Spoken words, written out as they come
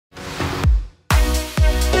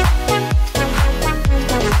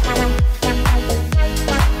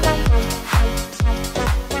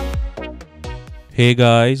Hey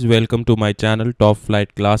guys, welcome to my channel Top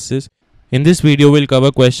Flight Classes. In this video we'll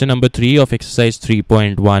cover question number 3 of exercise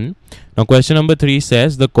 3.1. Now question number 3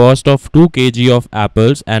 says the cost of 2 kg of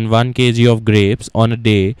apples and 1 kg of grapes on a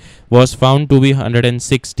day was found to be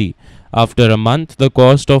 160. After a month, the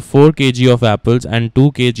cost of 4 kg of apples and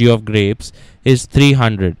 2 kg of grapes is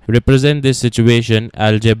 300. Represent this situation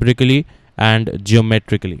algebraically and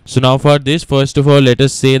geometrically. So now for this, first of all, let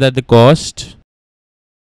us say that the cost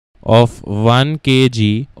of 1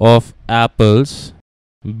 kg of apples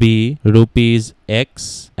be rupees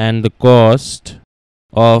X and the cost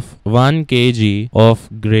of 1 kg of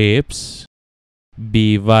grapes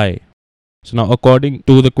be Y. So now according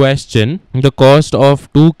to the question, the cost of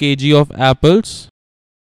 2 kg of apples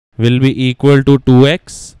will be equal to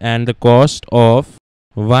 2x and the cost of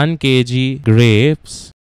 1 kg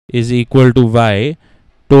grapes is equal to Y.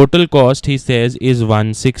 Total cost, he says, is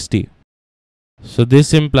 160. So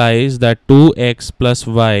this implies that 2x plus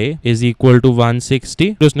y is equal to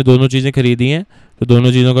 160. तो उसने दोनों चीजें खरीदी हैं, तो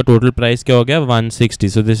दोनों चीजों का टोटल प्राइस क्या हो गया 160.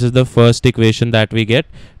 So this is the first equation that we get.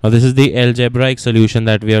 Now this is the algebraic solution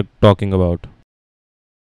that we are talking about.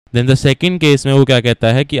 Then the second case में वो क्या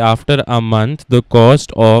कहता है कि after a month the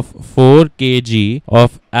cost of 4 kg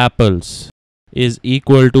of apples is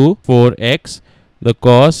equal to 4x. The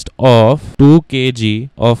cost of 2 kg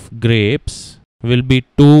of grapes will be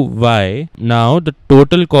 2y. Now the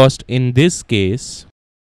total cost in this case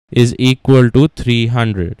is equal to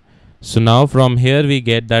 300. So now from here we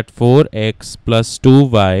get that 4x plus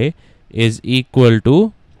 2y is equal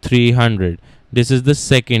to 300. This is the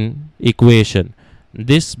second equation.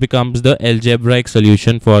 This becomes the algebraic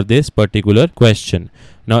solution for this particular question.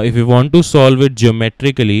 Now if we want to solve it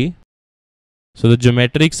geometrically, so the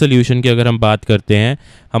geometric solution की अगर हम बात करते हैं,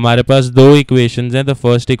 हमारे पास दो equations हैं. The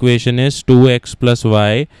first equation is 2x plus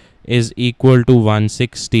y is equal to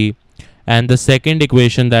 160 and the second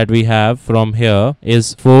equation that we have from here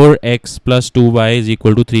is 4x plus 2y is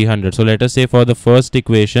equal to 300. So let us say for the first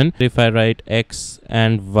equation, if I write x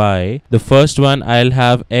and y, the first one I'll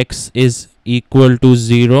have x is equal to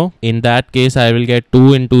 0. In that case I will get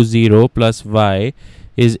 2 into 0 plus y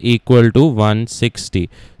is equal to 160.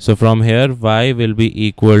 So from here y will be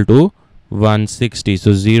equal to 160.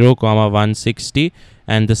 So 0 comma 160,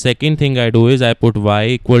 and the second thing I do is I put y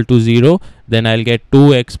equal to 0, then I'll get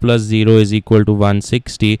 2x plus 0 is equal to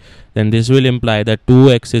 160. Then this will imply that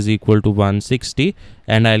 2x is equal to 160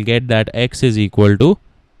 and I'll get that x is equal to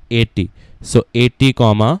 80. So 80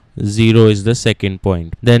 comma 0 is the second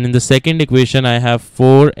point. Then in the second equation I have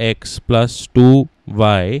 4x plus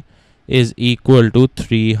 2y is equal to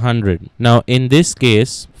 300. Now in this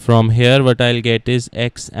case, from here what I'll get is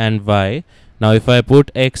x and y. Now if I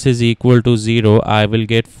put x is equal to 0, I will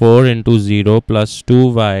get 4 into 0 plus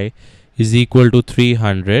 2y is equal to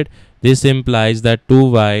 300. This implies that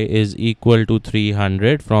 2y is equal to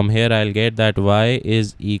 300. From here I'll get that y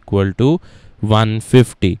is equal to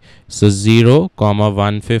 150. So 0 comma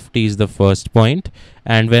 150 is the first point,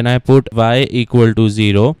 and when I put y equal to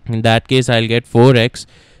 0, in that case I'll get 4x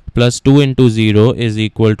plus 2 into 0 is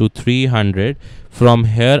equal to 300. From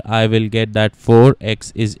here I will get that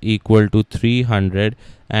 4x is equal to 300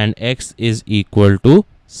 and x is equal to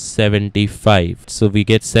 75. So we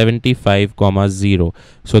get 75 comma 0.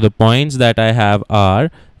 So the points that I have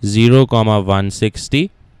are 0 comma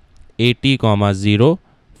 160, 80 comma 0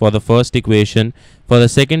 for the first equation. For the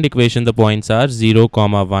second equation the points are 0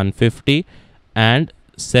 comma 150 and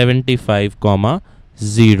 75 comma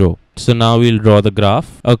 0. So now we'll draw the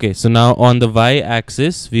graph. Okay, so now on the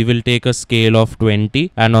y-axis we will take a scale of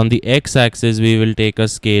 20 and on the x-axis we will take a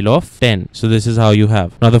scale of 10. So this is how you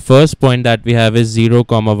have. Now the first point that we have is 0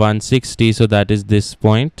 comma 160, so that is this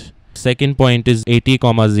point. Second point is 80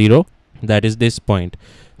 comma 0, that is this point.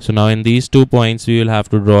 So now in these 2 points we will have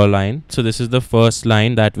to draw a line. So this is the first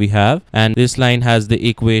line that we have, and this line has the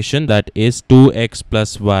equation that is 2x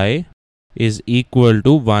plus y is equal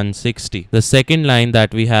to 160. The second line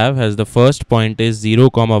that we have has the first point is 0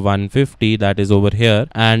 comma 150, that is over here,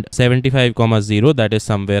 and 75 comma 0, that is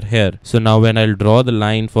somewhere here. So now when I'll draw the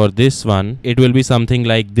line for this one, it will be something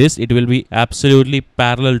like this. It will be absolutely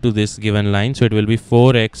parallel to this given line. So it will be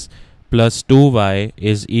 4x plus 2y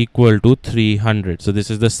is equal to 300. So this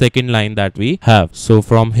is the second line that we have. So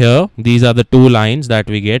from here these are the two lines that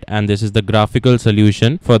we get, and this is the graphical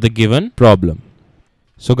solution for the given problem.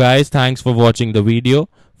 So guys, thanks for watching the video.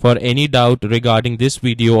 For any doubt regarding this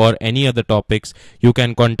video or any other topics, you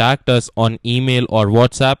can contact us on email or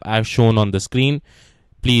WhatsApp as shown on the screen.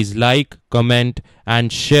 Please like, comment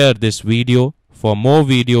and share this video. For more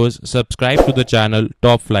videos, subscribe to the channel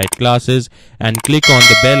Top Flight Classes and click on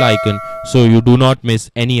the bell icon so you do not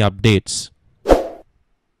miss any updates.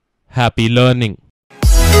 Happy learning!